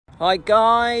Hi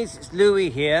guys, it's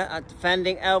Louis here at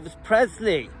Defending Elvis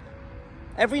Presley.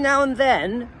 Every now and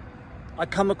then I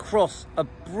come across a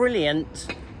brilliant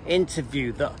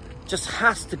interview that just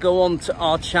has to go on to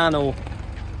our channel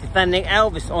Defending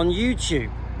Elvis on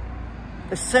YouTube.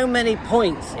 There's so many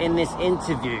points in this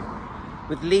interview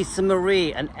with Lisa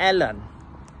Marie and Ellen.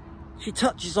 She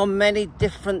touches on many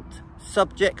different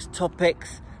subjects,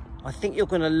 topics. I think you're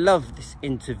going to love this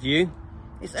interview.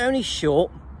 It's only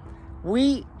short.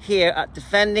 We here at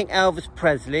Defending Elvis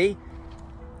Presley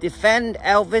defend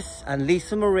Elvis and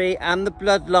Lisa Marie and the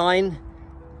bloodline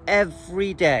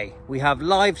every day. We have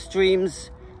live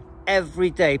streams every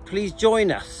day. Please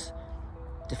join us.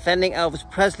 Defending Elvis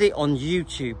Presley on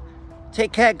YouTube.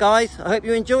 Take care, guys. I hope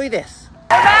you enjoy this.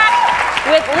 We're back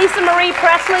with Lisa Marie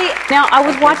Presley. Now, I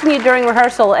was watching you during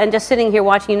rehearsal and just sitting here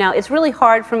watching you now. It's really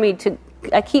hard for me to,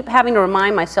 I keep having to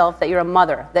remind myself that you're a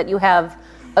mother, that you have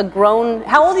a grown,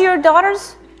 how old are your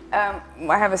daughters? I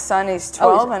have a son, he's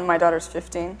 12, and my daughter's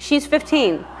 15. She's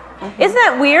 15. Mm-hmm. Isn't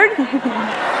that weird?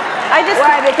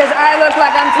 Why? Because I look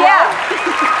like I'm 12? Yeah.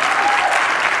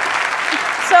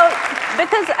 So,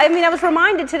 because, I mean, I was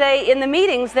reminded today in the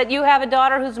meetings that you have a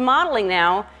daughter who's modeling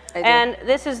now. I do. And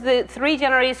this is the 3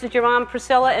 generations, your mom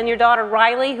Priscilla and your daughter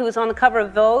Riley, who's on the cover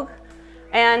of Vogue.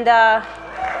 And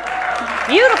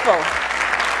beautiful.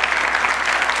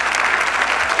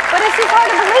 But it's just hard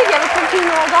to believe you have a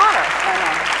 15-year-old daughter. I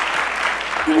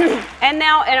know. And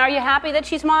now, are you happy that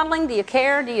she's modeling? Do you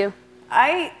care? Do you?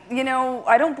 I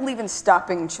don't believe in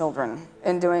stopping children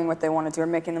and doing what they want to do or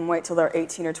making them wait till they're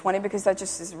 18 or 20 because that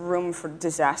just is room for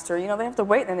disaster. You know, they have to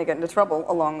wait and then they get into trouble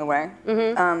along the way.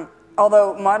 Mm-hmm.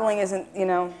 Although modeling isn't,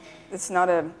 it's not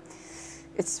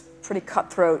it's pretty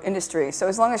cutthroat industry. So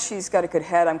as long as she's got a good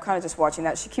head, I'm kind of just watching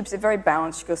that. She keeps it very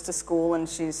balanced. She goes to school and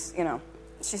she's,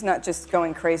 she's not just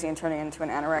going crazy and turning into an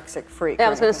anorexic freak. Yeah, I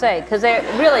was going to say, because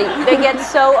they get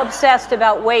so obsessed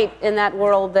about weight in that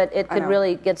world that it could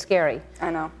really get scary. I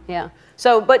know. Yeah.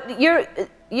 So, but you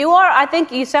are, I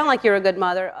think you sound like you're a good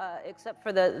mother, except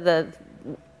for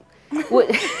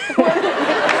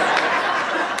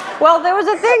well, there was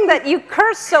a thing that you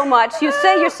curse so much. You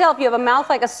say yourself you have a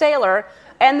mouth like a sailor,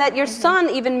 and that your son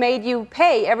even made you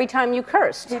pay every time you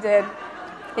cursed. He did.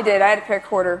 He did. I had to pay a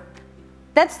quarter.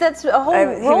 That's a whole role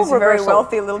reversal. He was a very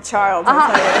wealthy little child.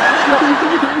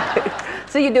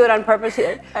 So you do it on purpose?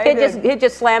 He'd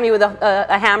just slam you with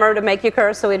a hammer to make you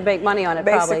curse, so he'd make money on it.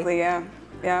 Basically, probably.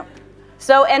 Yeah.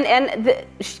 So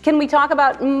can we talk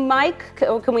about Mike?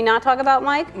 Or can we not talk about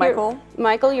Mike?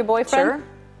 Michael, your boyfriend. Sure.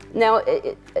 Now,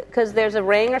 because there's a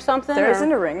ring or something. There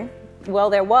isn't a ring. Well,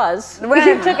 there was. When?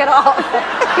 You took it off.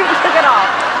 You took it off.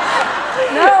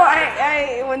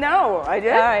 No, I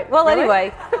did. All right. Well, really?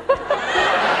 Anyway.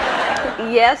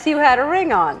 Yes, you had a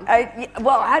ring on.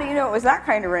 Well, how do you know it was that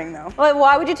kind of ring, though? Well,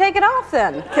 why would you take it off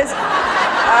then?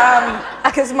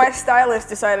 Because my stylist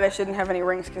decided I shouldn't have any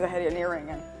rings because I had an earring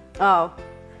in. Oh.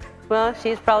 Well,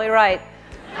 she's probably right.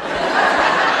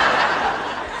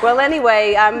 Well,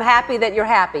 anyway, I'm happy that you're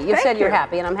happy. You said you're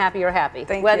happy, and I'm happy you're happy.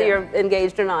 Thank Whether you. You're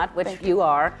engaged or not, which you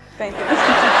are. Thank you.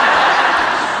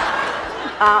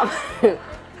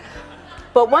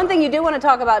 But one thing you do want to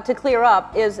talk about to clear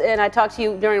up is, and I talked to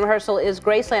you during rehearsal, is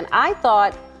Graceland. I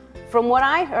thought, from what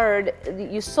I heard,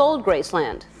 you sold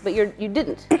Graceland, but you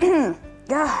didn't.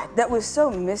 God, that was so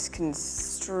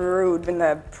misconstrued in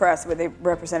the press where they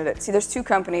represented it. See, there's 2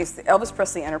 companies, the Elvis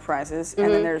Presley Enterprises, and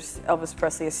then there's Elvis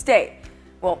Presley Estate.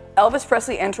 Well, Elvis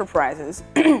Presley Enterprises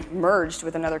merged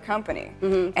with another company.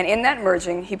 And in that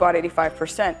merging, he bought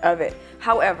 85% of it.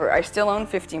 However, I still own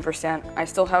 15%. I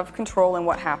still have control in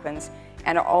what happens.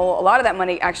 And a lot of that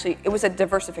money, actually, it was a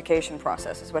diversification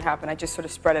process is what happened. I just sort of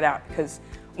spread it out because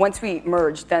once we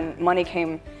merged, then money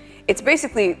came. It's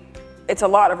a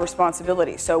lot of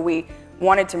responsibility. So we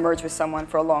wanted to merge with someone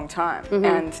for a long time.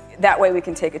 And that way we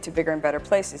can take it to bigger and better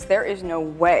places. There is no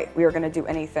way we are going to do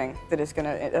anything that is going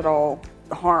to at all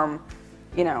harm,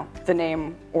 the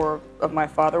name of my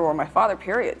father or my father,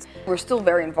 period. We're still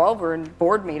very involved. We're in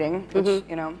board meeting, which, You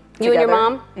and your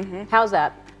mom? How's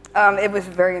that? It was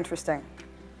very interesting.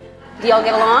 Do y'all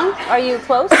get along? Are you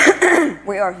close?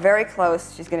 We are very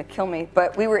close. She's going to kill me.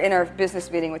 But we were in our business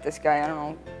meeting with this guy, I don't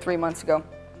know, 3 months ago.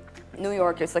 New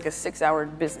York, it's like a 6-hour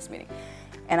business meeting.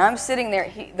 And I'm sitting there,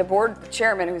 the board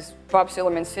chairman, who's Bob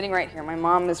Sillerman, sitting right here. My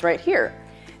mom is right here.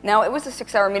 Now, it was a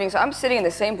 6-hour meeting, so I'm sitting in the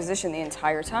same position the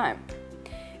entire time.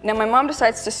 Now, my mom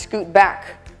decides to scoot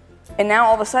back. And now,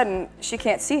 all of a sudden, she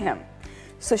can't see him.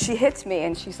 So she hits me,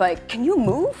 and she's like, "Can you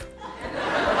move?"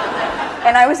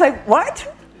 And I was like, "What?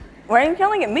 Why are you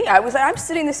yelling at me? I was like, I'm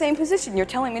sitting in the same position. You're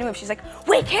telling me to move. She's like,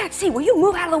 we can't see. Will you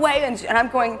move out of the way? And I'm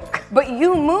going, but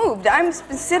you moved. I'm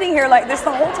been sitting here like this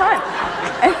the whole time.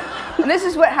 And this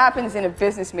is what happens in a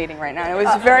business meeting right now. And it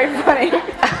was very funny.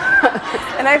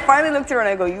 And I finally looked at her and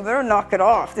I go, you better knock it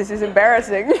off. This is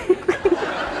embarrassing.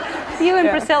 You and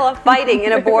Priscilla fighting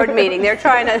in a board meeting. They're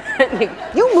trying to,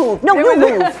 you move. No, you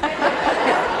move.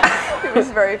 It was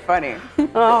very funny.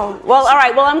 Oh, well, all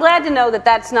right. Well, I'm glad to know that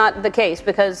that's not the case,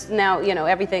 because now, you know,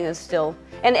 everything is still...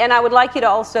 And I would like you to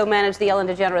also manage the Ellen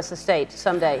DeGeneres estate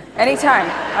someday. Anytime.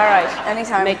 All right.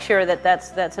 Anytime. Make sure that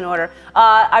that's in order.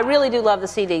 I really do love the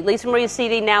CD. Lisa Marie's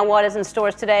CD, Now What, is in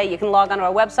stores today. You can log on to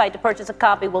our website to purchase a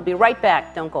copy. We'll be right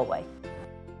back. Don't go away.